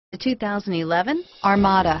The 2011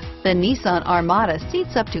 Armada. The Nissan Armada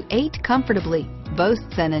seats up to 8 comfortably,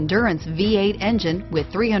 boasts an endurance V8 engine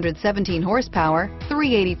with 317 horsepower,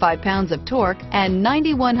 385 pounds of torque, and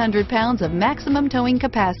 9,100 pounds of maximum towing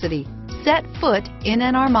capacity. Set foot in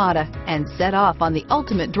an Armada and set off on the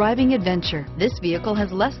ultimate driving adventure. This vehicle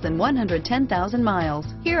has less than 110,000 miles.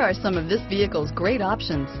 Here are some of this vehicle's great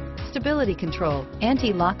options: stability control,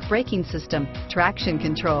 anti-lock braking system, traction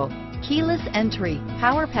control, keyless entry,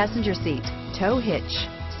 power passenger seat, tow hitch,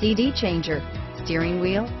 CD changer, steering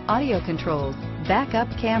wheel audio controls, backup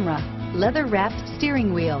camera, leather-wrapped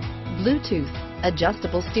steering wheel, Bluetooth,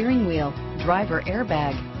 adjustable steering wheel, driver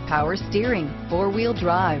airbag, power steering, four-wheel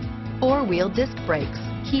drive, four-wheel disc brakes,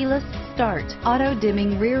 keyless start,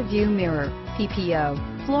 auto-dimming rear view mirror,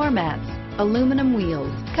 PPO, floor mats, aluminum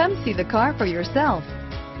wheels. Come see the car for yourself.